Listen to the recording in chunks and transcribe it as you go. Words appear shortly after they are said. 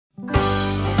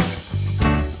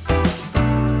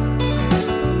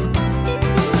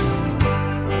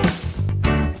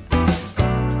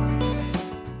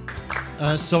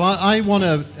So I want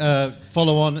to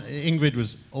follow on. Ingrid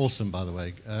was awesome, by the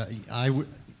way.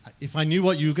 If I knew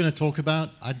what you were going to talk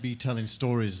about, I'd be telling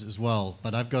stories as well.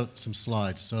 But I've got some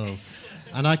slides,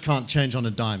 and I can't change on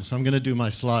a dime, so I'm going to do my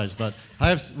slides. But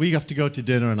we have to go to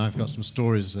dinner, and I've got some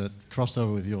stories that cross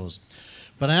over with yours.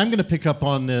 But I am going to pick up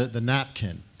on the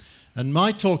napkin. And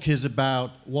my talk is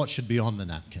about what should be on the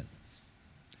napkin.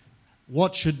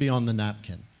 What should be on the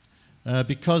napkin?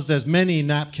 Because there's many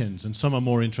napkins, and some are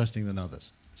more interesting than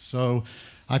others. So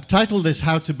I've titled this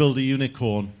How to Build a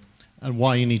Unicorn and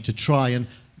Why You Need to Try. And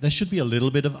there should be a little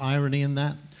bit of irony in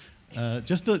that.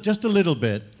 Just a little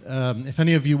bit. If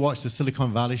any of you watch the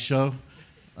Silicon Valley show,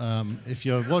 if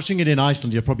you're watching it in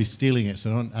Iceland, you're probably stealing it,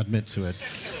 so don't admit to it.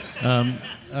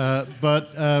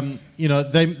 You know,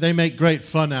 they make great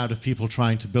fun out of people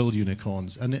trying to build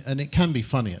unicorns, and it can be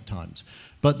funny at times.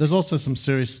 But there's also some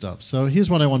serious stuff. So here's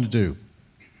what I want to do.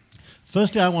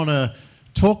 Firstly, I want to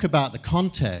talk about the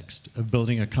context of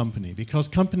building a company, because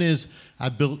companies are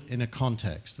built in a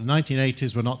context. The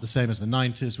 1980s were not the same as the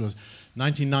 90s.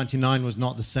 1999 was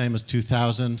not the same as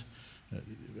 2000.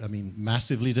 I mean,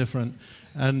 massively different.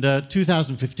 And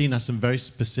 2015 has some very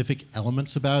specific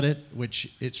elements about it,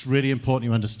 which it's really important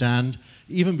you understand,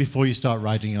 even before you start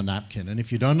writing your napkin. And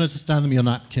if you don't understand them, your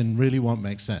napkin really won't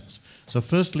make sense. So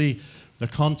firstly, the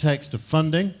context of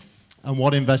funding and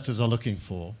what investors are looking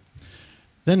for.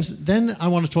 Then I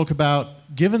want to talk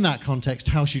about, given that context,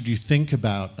 how should you think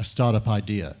about a startup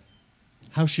idea?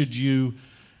 How should you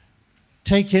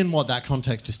take in what that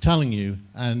context is telling you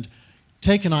and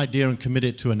take an idea and commit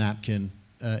it to a napkin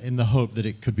in the hope that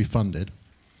it could be funded?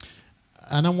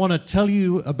 And I want to tell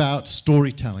you about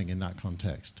storytelling in that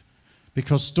context,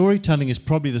 because storytelling is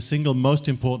probably the single most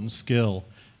important skill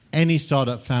any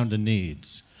startup founder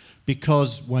needs.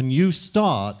 Because when you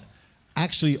start,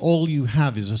 actually all you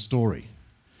have is a story.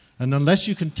 And unless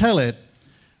you can tell it,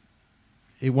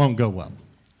 it won't go well.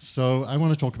 So I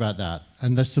want to talk about that.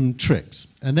 And there's some tricks.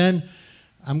 And then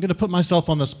I'm going to put myself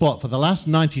on the spot. For the last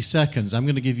 90 seconds, I'm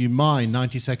going to give you my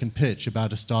 90-second pitch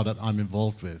about a startup I'm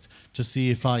involved with to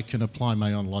see if I can apply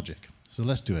my own logic. So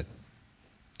let's do it.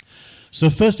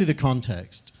 So firstly, the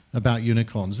context about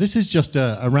unicorns. This is just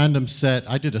a random set.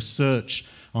 I did a search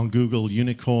on Google,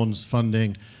 unicorns,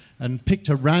 funding, and picked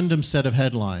a random set of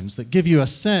headlines that give you a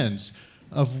sense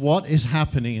of what is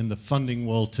happening in the funding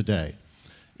world today.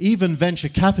 Even venture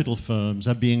capital firms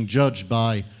are being judged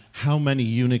by how many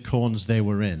unicorns they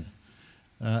were in.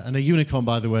 And a unicorn,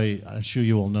 by the way, I'm sure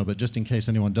you all know, but just in case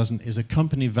anyone doesn't, is a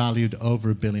company valued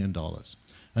over $1 billion.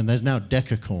 And there's now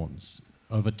decacorns,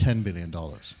 over $10 billion.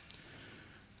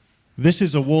 This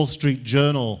is a Wall Street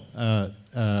Journal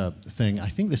thing. I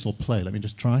think this will play. Let me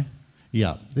just try.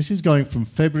 Yeah, this is going from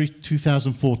February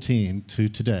 2014 to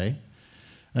today,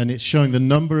 and it's showing the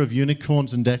number of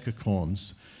unicorns and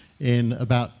decacorns in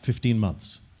about 15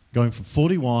 months, going from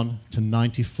 41 to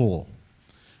 94.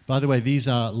 By the way, these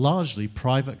are largely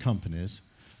private companies,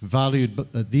 valued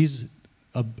these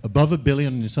above $1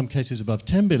 billion, in some cases above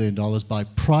 $10 billion, by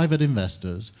private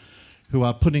investors who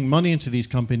are putting money into these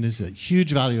companies at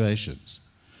huge valuations.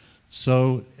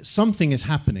 So something is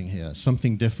happening here,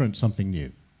 something different, something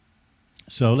new.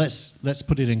 So let's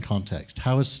put it in context.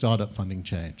 How has startup funding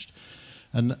changed?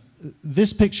 And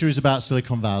this picture is about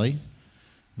Silicon Valley.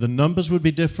 The numbers would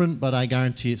be different, but I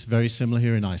guarantee it's very similar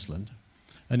here in Iceland.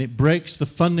 And it breaks the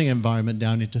funding environment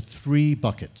down into 3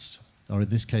 buckets, or in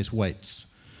this case, weights.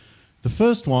 The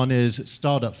first one is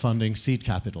startup funding, seed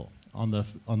capital, on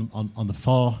the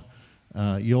far,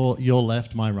 your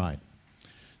left, my right.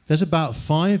 There's about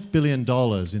 $5 billion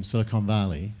in Silicon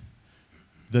Valley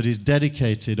that is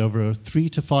dedicated over a 3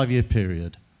 to 5 year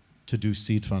period to do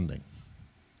seed funding.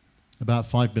 About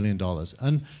 $5 billion.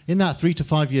 And in that 3 to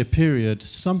 5 year period,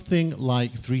 something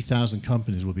like 3,000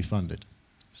 companies will be funded.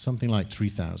 Something like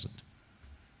 3,000.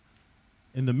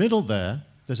 In the middle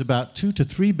there's about $2 to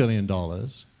 $3 billion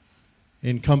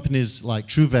in companies like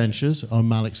True Ventures.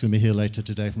 Malik's going to be here later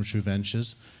today from True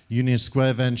Ventures. Union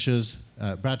Square Ventures.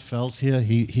 Brad Fell's here.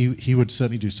 He would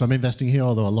certainly do some investing here,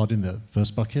 although a lot in the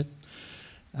first bucket.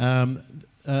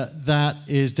 That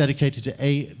is dedicated to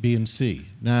A, B, and C.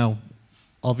 Now,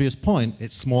 obvious point,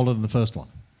 it's smaller than the first one.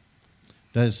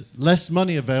 There's less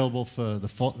money available for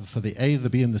the A, the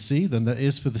B, and the C than there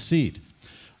is for the seed.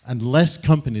 And less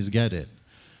companies get it.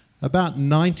 About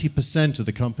 90% of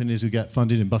the companies who get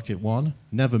funded in bucket 1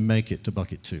 never make it to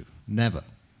bucket 2. Never.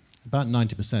 About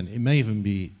 90%. It may even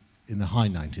be in the high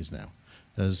 90s now.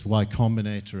 As Y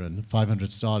Combinator and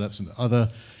 500 Startups and other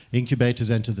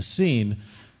incubators enter the scene,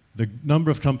 the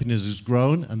number of companies has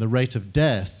grown and the rate of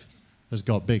death has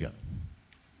got bigger.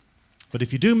 But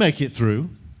if you do make it through,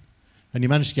 and you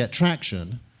manage to get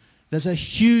traction, there's a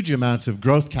huge amount of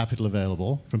growth capital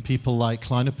available from people like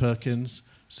Kleiner Perkins,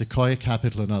 Sequoia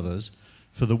Capital, and others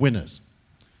for the winners.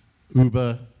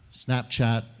 Uber,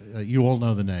 Snapchat, you all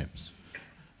know the names.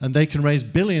 And they can raise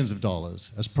billions of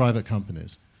dollars as private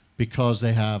companies because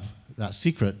they have that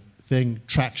secret thing,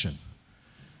 traction.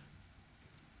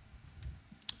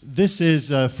 This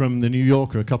is from the New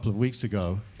Yorker a couple of weeks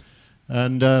ago.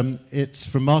 And it's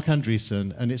from Mark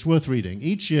Andreessen, and it's worth reading.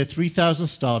 Each year, 3,000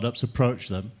 startups approach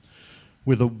them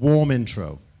with a warm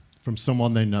intro from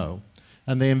someone they know,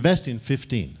 and they invest in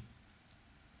 15.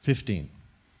 15.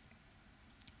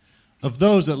 Of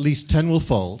those, at least 10 will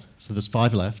fold, so there's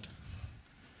 5 left.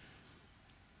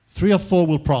 3 or 4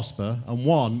 will prosper, and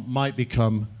 1 might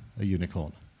become a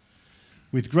unicorn.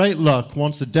 With great luck,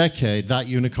 once a decade, that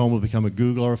unicorn will become a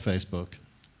Google or a Facebook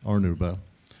or an Uber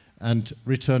and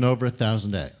return over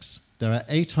 1,000x. There are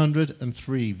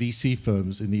 803 VC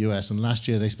firms in the US, and last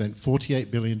year they spent $48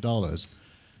 billion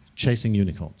chasing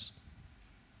unicorns.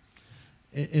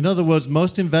 In other words,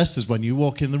 most investors, when you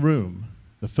walk in the room,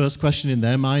 the first question in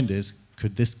their mind is,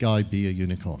 could this guy be a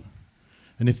unicorn?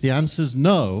 And if the answer is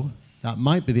no, that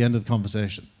might be the end of the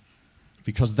conversation,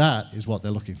 because that is what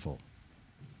they're looking for.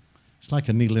 It's like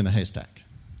a needle in a haystack.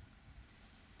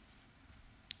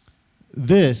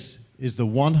 This is the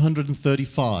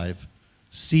 135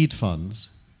 seed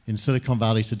funds in Silicon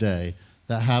Valley today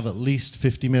that have at least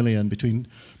 50 million, between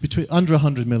under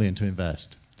 100 million to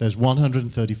invest. There's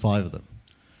 135 of them.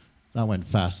 That went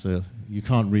fast, so you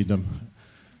can't read them.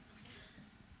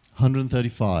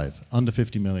 135, under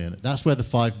 50 million. That's where the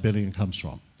 5 billion comes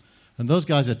from. And those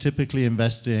guys are typically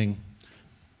investing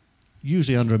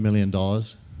usually under $1 million,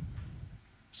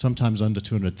 sometimes under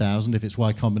 200,000. If it's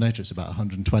Y Combinator, it's about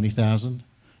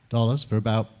 $120,000 for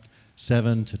about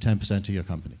 7 to 10% of your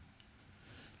company.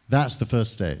 That's the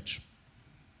first stage.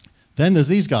 Then there's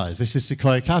these guys. This is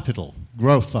Sequoia Capital,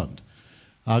 growth fund.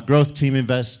 Our growth team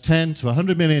invests $10 to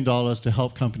 $100 million to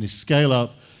help companies scale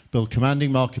up, build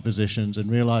commanding market positions,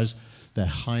 and realize their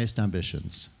highest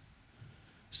ambitions.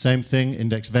 Same thing,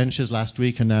 Index Ventures last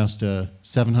week announced a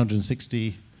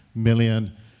 $760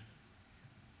 million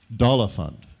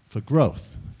fund for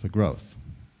growth,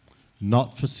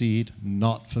 Not for seed,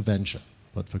 not for venture,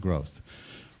 but for growth.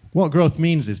 What growth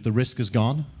means is the risk is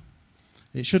gone.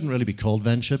 It shouldn't really be called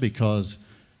venture because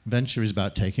venture is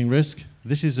about taking risk.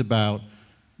 This is about,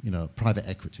 private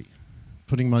equity,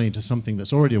 putting money into something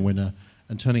that's already a winner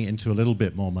and turning it into a little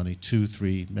bit more money, 2,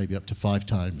 3, maybe up to 5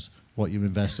 times what you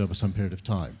invest over some period of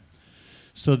time.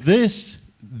 So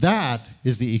that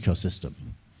is the ecosystem.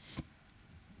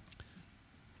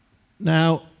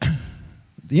 Now,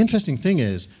 the interesting thing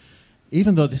is,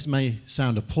 even though this may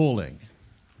sound appalling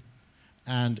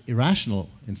and irrational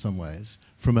in some ways,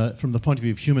 from the point of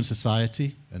view of human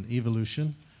society and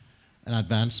evolution and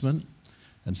advancement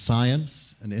and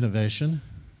science and innovation,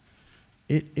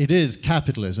 it is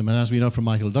capitalism, and as we know from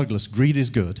Michael Douglas, greed is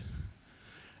good,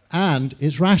 and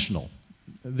it's rational.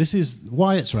 This is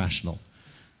why it's rational.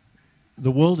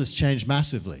 The world has changed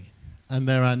massively, and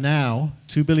there are now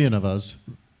 2 billion of us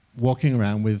walking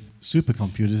around with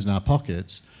supercomputers in our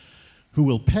pockets who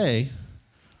will pay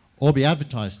or be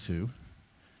advertised to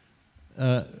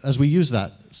as we use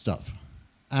that stuff.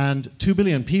 And 2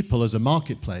 billion people as a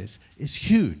marketplace is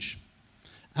huge.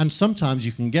 And sometimes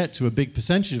you can get to a big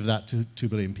percentage of that 2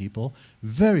 billion people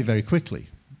very, very quickly,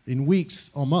 in weeks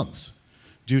or months,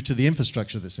 due to the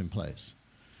infrastructure that's in place.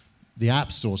 The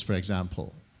app stores, for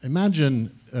example.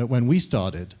 Imagine when we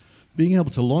started, being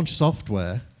able to launch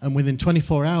software and within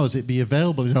 24 hours it'd be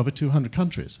available in over 200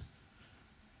 countries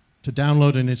to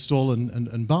download and install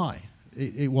and buy.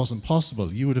 It wasn't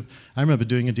possible. I remember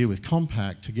doing a deal with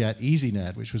Compaq to get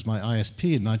EasyNet, which was my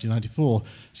ISP in 1994,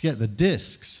 to get the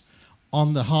disks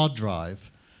on the hard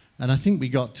drive, and I think we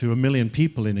got to 1 million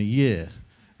people in a year,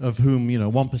 of whom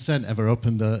 1% ever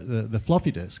opened the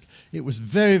floppy disk. It was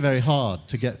very, very hard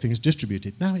to get things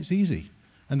distributed. Now it's easy,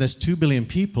 and there's 2 billion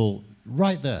people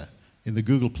right there in the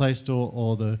Google Play Store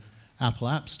or the Apple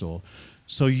App Store.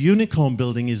 So unicorn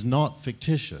building is not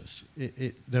fictitious.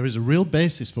 There is a real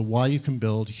basis for why you can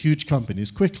build huge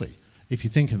companies quickly if you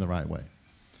think in the right way.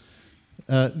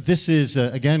 This is,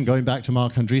 again, going back to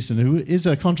Mark Andreessen, who is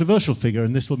a controversial figure,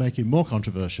 and this will make him more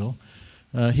controversial.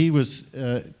 He was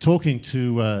talking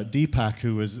to Deepak,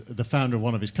 who was the founder of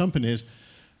one of his companies,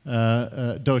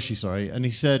 Doshi, sorry, and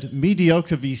he said,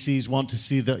 mediocre VCs want to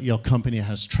see that your company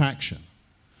has traction.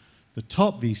 The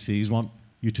top VCs want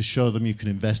you to show them you can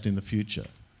invest in the future.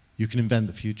 You can invent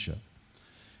the future.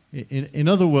 In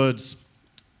other words,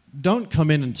 don't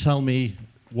come in and tell me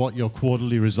what your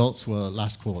quarterly results were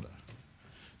last quarter.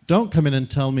 Don't come in and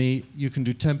tell me you can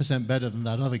do 10% better than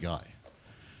that other guy.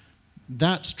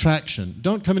 That's traction.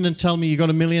 Don't come in and tell me you got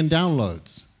 1 million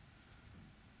downloads.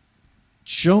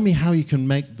 Show me how you can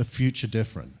make the future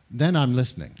different. Then I'm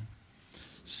listening.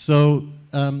 So,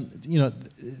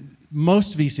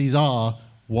 most VCs are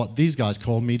what these guys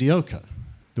call mediocre.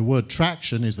 The word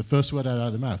traction is the first word out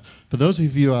of their mouth. For those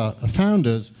of you who are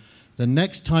founders, the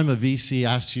next time a VC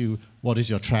asks you, what is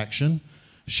your traction?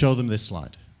 Show them this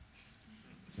slide.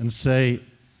 And say,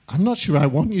 I'm not sure I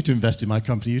want you to invest in my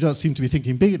company. You don't seem to be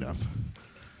thinking big enough.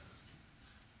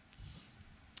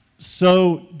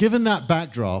 So, given that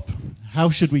backdrop, how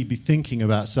should we be thinking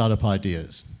about startup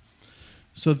ideas?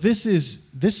 So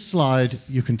this slide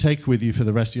you can take with you for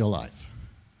the rest of your life.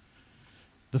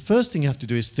 The first thing you have to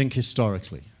do is think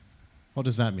historically. What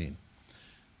does that mean?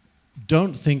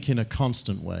 Don't think in a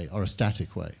constant way or a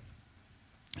static way.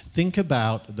 Think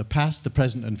about the past, the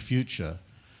present, and future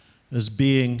as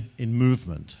being in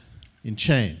movement, in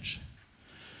change.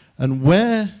 And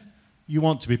where you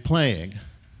want to be playing,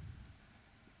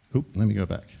 let me go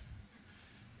back.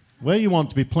 Where you want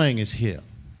to be playing is here,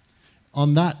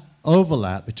 on that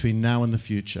overlap between now and the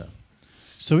future.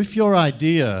 So if your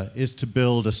idea is to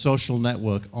build a social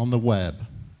network on the web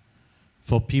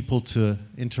for people to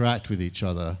interact with each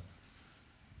other,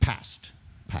 past,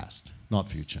 not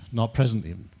future, not present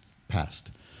even,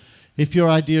 past. If your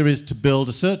idea is to build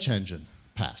a search engine,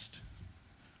 past.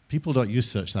 People don't use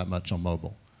search that much on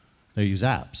mobile. They use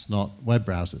apps, not web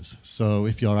browsers. So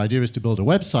if your idea is to build a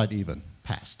website even,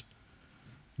 past.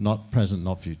 Not present,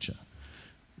 not future.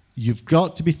 You've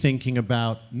got to be thinking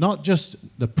about not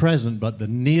just the present, but the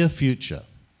near future,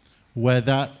 where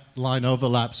that line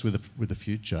overlaps with the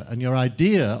future. And your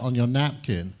idea on your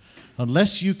napkin,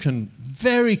 unless you can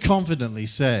very confidently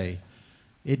say,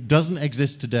 it doesn't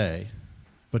exist today,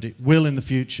 but it will in the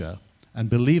future, and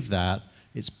believe that,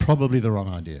 it's probably the wrong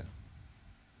idea.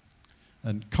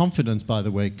 And confidence, by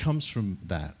the way, comes from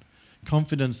that.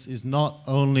 Confidence is not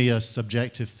only a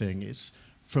subjective thing, it's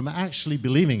from actually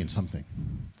believing in something.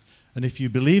 And if you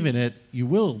believe in it, you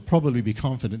will probably be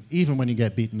confident even when you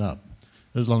get beaten up,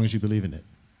 as long as you believe in it.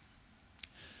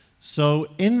 So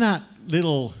in that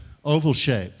little oval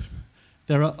shape,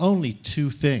 there are only two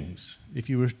things. If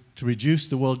you were to reduce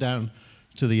the world down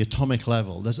to the atomic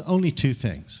level, there's only two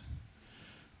things.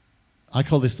 I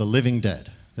call this the living dead.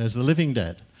 There's the living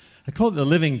dead. I call it the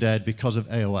living dead because of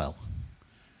AOL.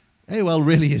 AOL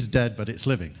really is dead, but it's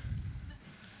living.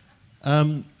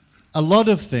 A lot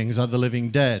of things are the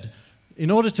living dead. In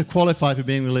order to qualify for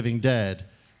being the living dead,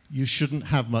 you shouldn't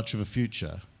have much of a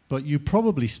future, but you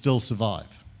probably still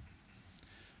survive.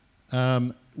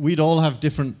 We'd all have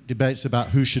different debates about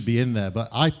who should be in there, but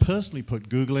I personally put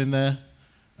Google in there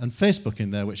and Facebook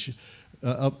in there, which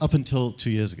up until 2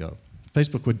 years ago.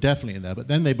 Facebook were definitely in there, but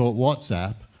then they bought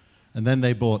WhatsApp, and then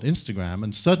they bought Instagram,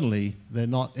 and suddenly they're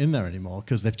not in there anymore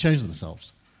because they've changed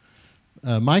themselves.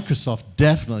 Microsoft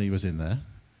definitely was in there.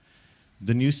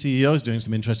 The new CEO is doing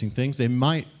some interesting things. They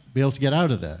might be able to get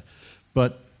out of there.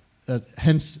 But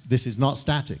hence, this is not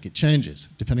static. It changes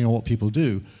depending on what people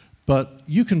do. But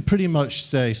you can pretty much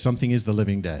say something is the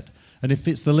living dead. And if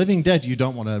it's the living dead, you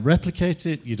don't want to replicate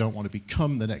it. You don't want to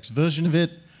become the next version of it.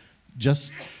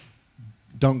 Just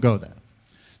don't go there.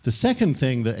 The second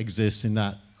thing that exists in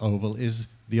that oval is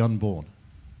the unborn.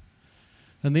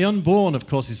 And the unborn, of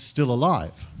course, is still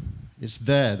alive. It's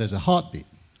there. There's a heartbeat.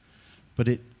 But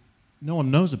no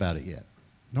one knows about it yet.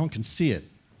 No one can see it.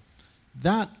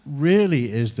 That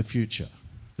really is the future.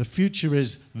 The future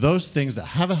is those things that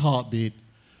have a heartbeat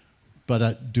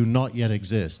but do not yet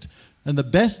exist. And the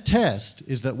best test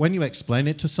is that when you explain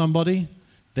it to somebody,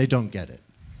 they don't get it.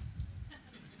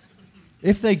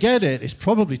 If they get it, it's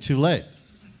probably too late.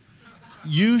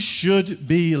 You should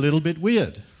be a little bit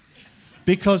weird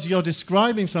because you're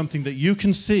describing something that you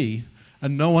can see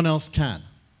and no one else can.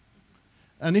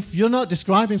 And if you're not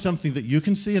describing something that you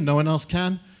can see and no one else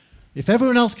can, if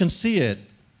everyone else can see it,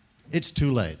 it's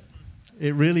too late.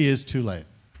 It really is too late.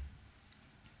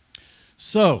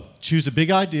 So, choose a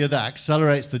big idea that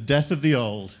accelerates the death of the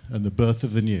old and the birth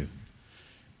of the new.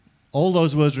 All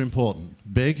those words are important.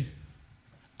 Big,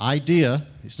 idea,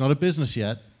 it's not a business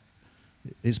yet.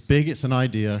 It's big, it's an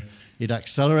idea. It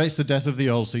accelerates the death of the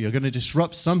old, so you're going to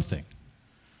disrupt something.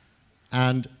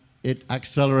 And it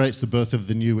accelerates the birth of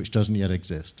the new, which doesn't yet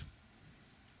exist.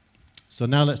 So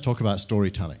now let's talk about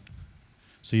storytelling.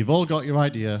 So you've all got your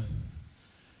idea.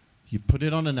 You've put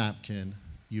it on a napkin.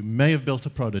 You may have built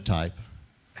a prototype.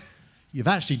 You've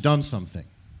actually done something.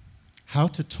 How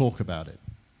to talk about it?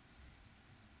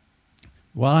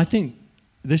 Well, I think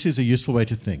this is a useful way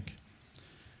to think.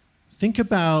 Think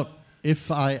about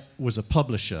if I was a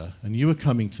publisher and you were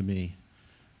coming to me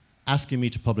asking me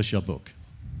to publish your book,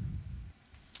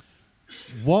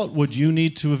 what would you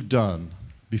need to have done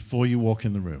before you walk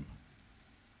in the room?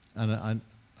 And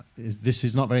this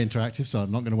is not very interactive, so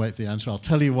I'm not going to wait for the answer. I'll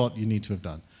tell you what you need to have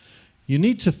done. You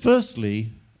need to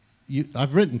firstly,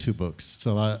 I've written 2 books,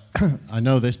 so I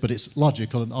know this, but it's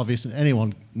logical and obvious, and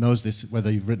anyone knows this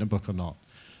whether you've written a book or not.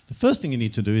 The first thing you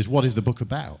need to do is, what is the book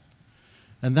about?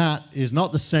 And that is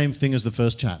not the same thing as the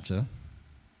first chapter.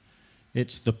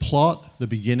 It's the plot, the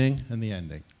beginning, and the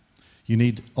ending. You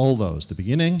need all those, the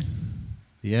beginning,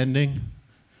 the ending,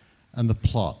 and the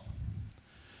plot.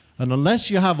 And unless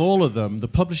you have all of them, the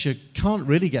publisher can't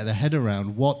really get their head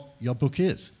around what your book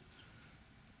is.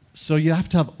 So you have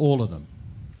to have all of them.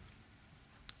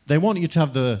 They want you to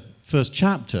have the first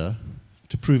chapter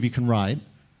to prove you can write,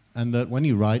 and that when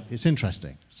you write, it's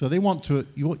interesting. So they want to,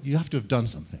 you have to have done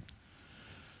something.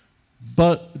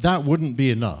 But that wouldn't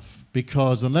be enough,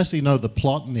 because unless they know the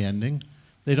plot and the ending,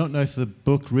 they don't know if the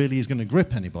book really is going to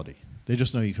grip anybody. They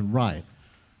just know you can write.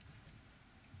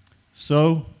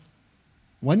 So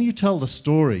when you tell the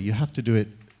story, you have to do it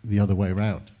the other way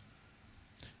around.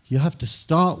 You have to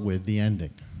start with the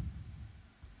ending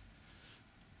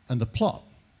and the plot.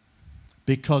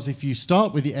 Because if you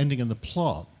start with the ending and the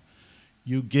plot,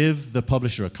 you give the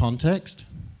publisher a context,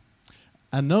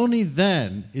 and only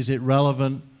then is it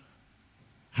relevant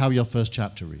how your first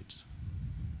chapter reads.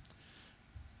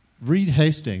 Reed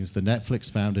Hastings, the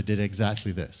Netflix founder, did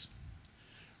exactly this.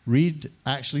 Reed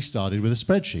actually started with a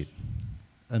spreadsheet.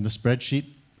 And the spreadsheet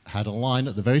had a line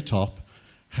at the very top,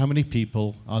 how many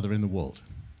people are there in the world?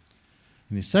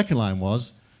 And his second line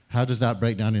was, how does that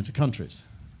break down into countries?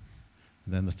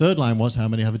 And then the third line was, how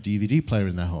many have a DVD player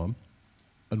in their home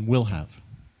and will have?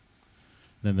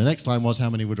 Then the next line was, how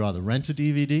many would rather rent a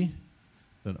DVD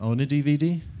than own a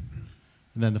DVD?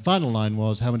 And then the final line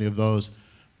was, how many of those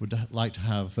would like to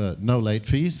have no late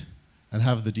fees and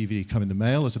have the DVD come in the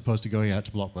mail as opposed to going out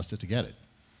to Blockbuster to get it?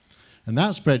 And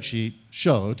that spreadsheet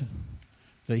showed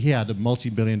that he had a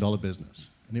multi-billion-dollar business.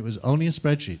 And it was only a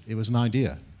spreadsheet. It was an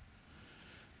idea.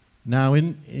 Now,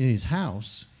 in his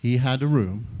house, he had a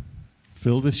room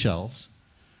filled with shelves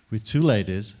with 2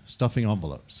 ladies stuffing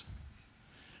envelopes.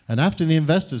 And after the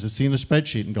investors had seen the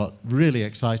spreadsheet and got really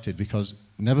excited, because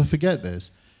never forget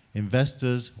this,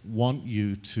 investors want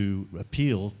you to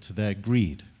appeal to their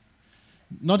greed.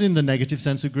 Not in the negative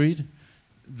sense of greed,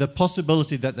 the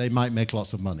possibility that they might make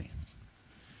lots of money.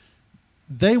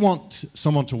 They want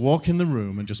someone to walk in the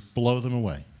room and just blow them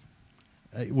away.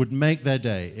 It would make their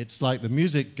day. It's like the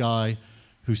music guy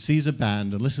who sees a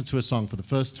band and listens to a song for the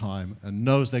first time and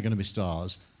knows they're going to be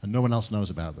stars and no one else knows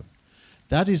about them.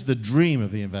 That is the dream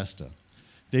of the investor.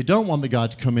 They don't want the guy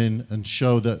to come in and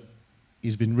show that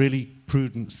he's been really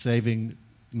prudent, saving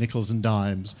nickels and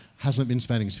dimes, hasn't been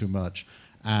spending too much,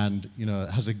 and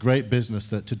has a great business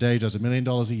that today does $1 million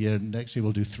a year and next year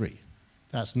will do 3.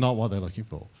 That's not what they're looking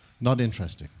for. Not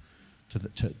interesting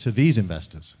to these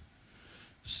investors.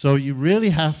 So you really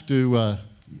have to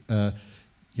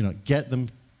get them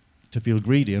to feel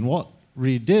greedy. And what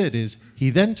Reed did is he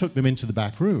then took them into the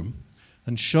back room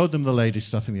and showed them the ladies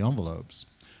stuffing the envelopes.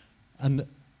 And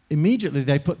immediately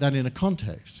they put that in a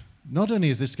context. Not only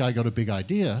has this guy got a big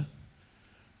idea,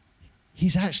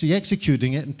 he's actually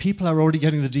executing it, and people are already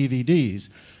getting the DVDs.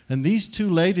 And these 2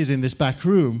 ladies in this back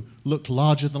room look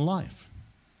larger than life.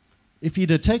 If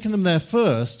he'd have taken them there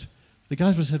first, the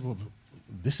guys would have said, well,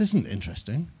 this isn't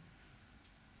interesting.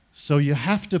 So you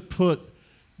have to put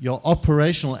your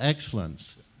operational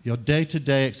excellence, your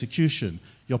day-to-day execution,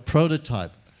 your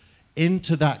prototype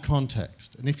into that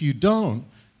context. And if you don't,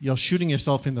 you're shooting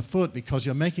yourself in the foot because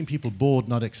you're making people bored,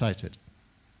 not excited.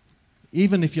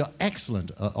 Even if you're excellent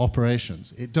at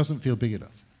operations, it doesn't feel big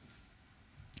enough.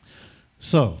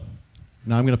 So,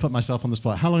 now I'm going to put myself on the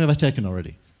spot. How long have I taken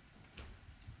already?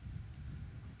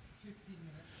 15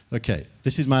 minutes. Okay,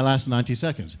 this is my last 90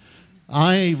 seconds.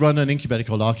 I run an incubator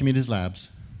called Archimedes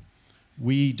Labs.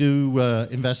 We do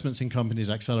investments in companies,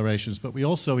 accelerations, but we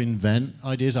also invent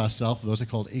ideas ourselves. Those are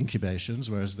called incubations,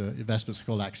 whereas the investments are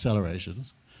called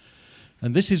accelerations.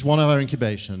 And this is one of our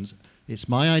incubations. It's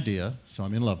my idea, so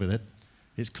I'm in love with it.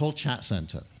 It's called Chat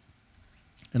Center.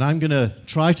 And I'm going to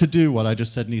try to do what I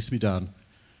just said needs to be done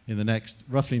in the next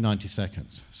roughly 90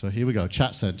 seconds. So here we go,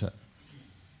 Chat Center.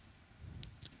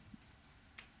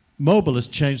 Mobile has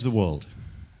changed the world.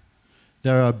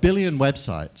 There are 1 billion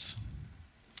websites,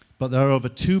 but there are over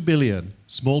 2 billion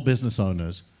small business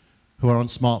owners who are on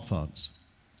smartphones.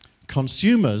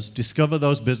 Consumers discover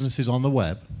those businesses on the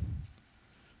web,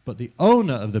 but the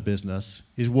owner of the business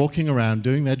is walking around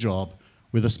doing their job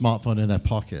with a smartphone in their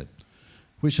pocket.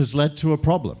 which has led to a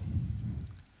problem.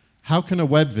 How can a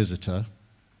web visitor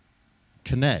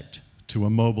connect to a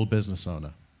mobile business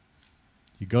owner?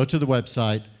 You go to the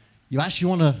website, you actually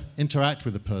want to interact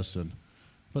with the person,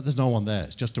 but there's no one there,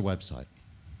 it's just a website.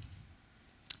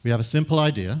 We have a simple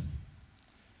idea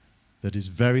that is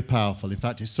very powerful. In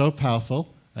fact, it's so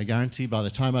powerful, I guarantee by the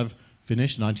time I've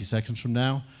finished, 90 seconds from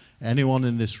now, anyone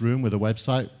in this room with a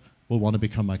website will want to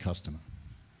become my customer.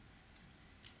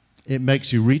 It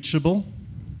makes you reachable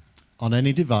on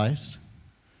any device,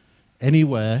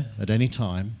 anywhere, at any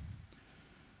time.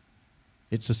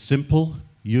 It's a simple,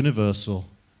 universal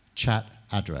chat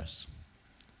address.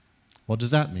 What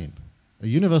does that mean? A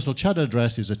universal chat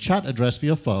address is a chat address for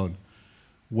your phone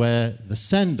where the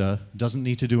sender doesn't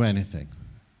need to do anything,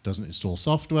 doesn't install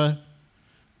software,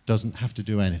 doesn't have to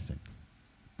do anything.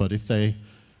 But if they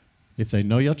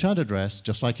know your chat address,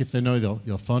 just like if they know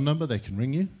your phone number, they can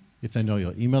ring you. If they know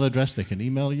your email address, they can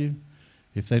email you.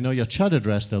 If they know your chat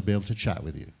address, they'll be able to chat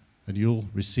with you. And you'll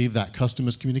receive that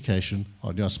customer's communication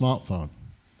on your smartphone.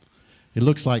 It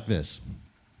looks like this.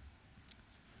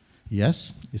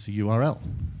 Yes, it's a URL.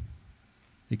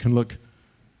 It can look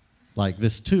like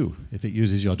this too, if it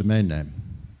uses your domain name.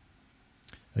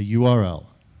 A URL.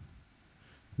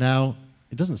 Now,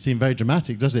 it doesn't seem very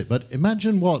dramatic, does it? But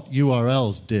imagine what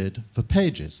URLs did for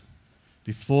pages.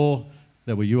 Before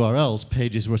there were URLs,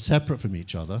 pages were separate from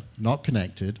each other, not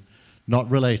connected,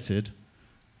 not related,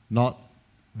 not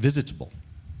visitable.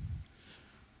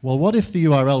 Well, what if the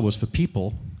URL was for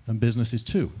people and businesses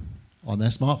too, on their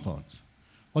smartphones?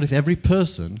 What if every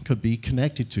person could be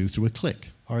connected to through a click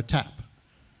or a tap?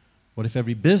 What if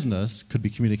every business could be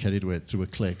communicated with through a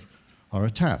click or a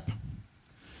tap?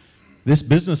 This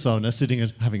business owner sitting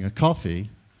and having a coffee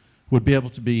would be able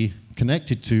to be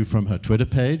connected to from her Twitter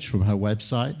page, from her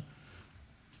website,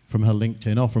 from her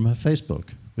LinkedIn, or from her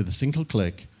Facebook with a single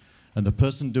click, and the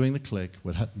person doing the click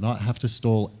would not have to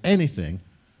install anything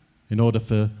in order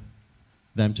for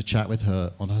them to chat with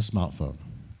her on her smartphone.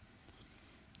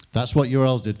 That's what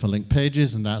URLs did for linked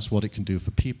pages, and that's what it can do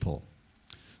for people.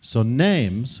 So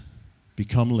names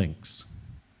become links.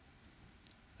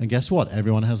 And guess what?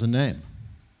 Everyone has a name.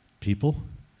 People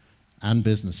and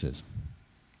businesses.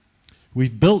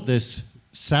 We've built this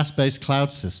SaaS-based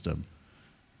cloud system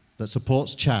that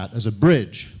supports chat as a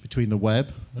bridge between the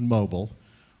web and mobile,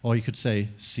 or you could say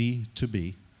C to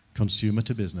B, consumer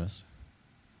to business,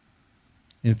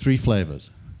 in 3 flavors.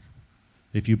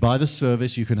 If you buy the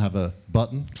service, you can have a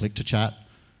button, click to chat,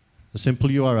 a simple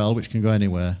URL which can go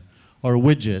anywhere, or a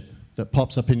widget that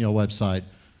pops up in your website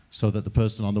so that the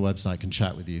person on the website can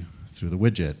chat with you through the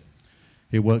widget.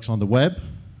 It works on the web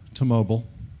to mobile.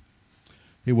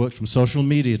 It works from social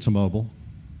media to mobile.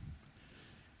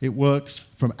 It works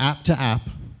from app to app,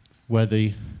 where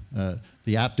the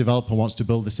app developer wants to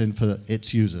build this in for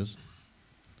its users.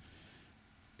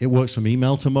 It works from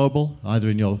email to mobile, either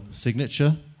in your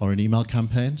signature or in email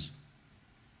campaigns.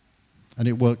 And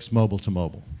it works mobile to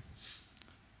mobile.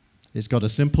 It's got a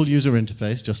simple user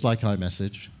interface, just like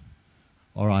iMessage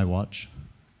or iWatch,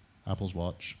 Apple's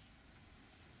Watch.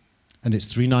 And it's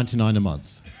 $3.99 a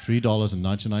month,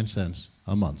 $3.99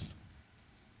 a month.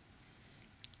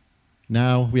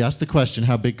 Now, we asked the question,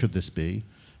 how big could this be?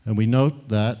 And we note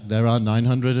that there are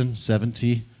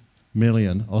 970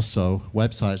 million or so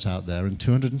websites out there and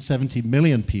 270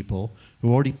 million people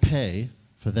who already pay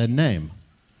for their name,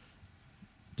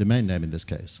 domain name in this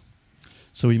case.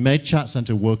 So we made Chat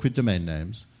Center work with domain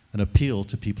names and appeal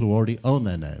to people who already own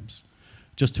their names,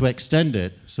 just to extend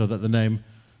it so that the name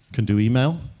can do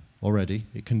email already,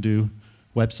 it can do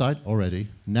website already,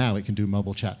 now it can do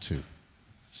mobile chat too,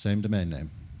 same domain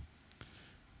name.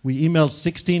 We emailed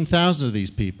 16,000 of these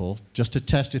people just to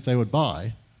test if they would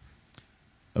buy,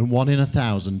 and 1 in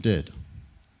 1,000 did.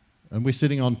 And we're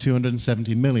sitting on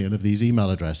 270 million of these email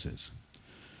addresses,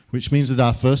 which means that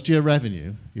our first year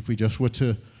revenue, if we just were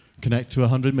to connect to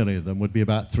 100 million of them, would be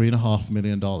about $3.5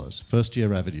 million. First year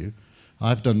revenue.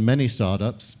 I've done many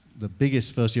startups. The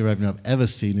biggest first year revenue I've ever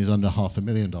seen is under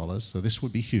 $500,000, so this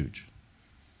would be huge.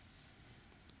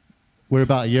 We're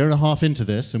about 1.5 years into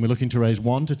this, and we're looking to raise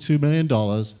 $1 to $2 million,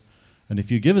 and if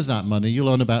you give us that money, you'll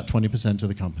own about 20% of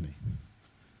the company.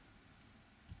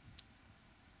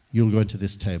 You'll go into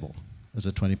this table as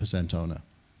a 20% owner.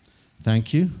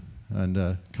 Thank you,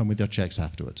 and come with your checks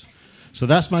afterwards. So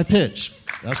that's my pitch.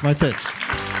 That's my pitch.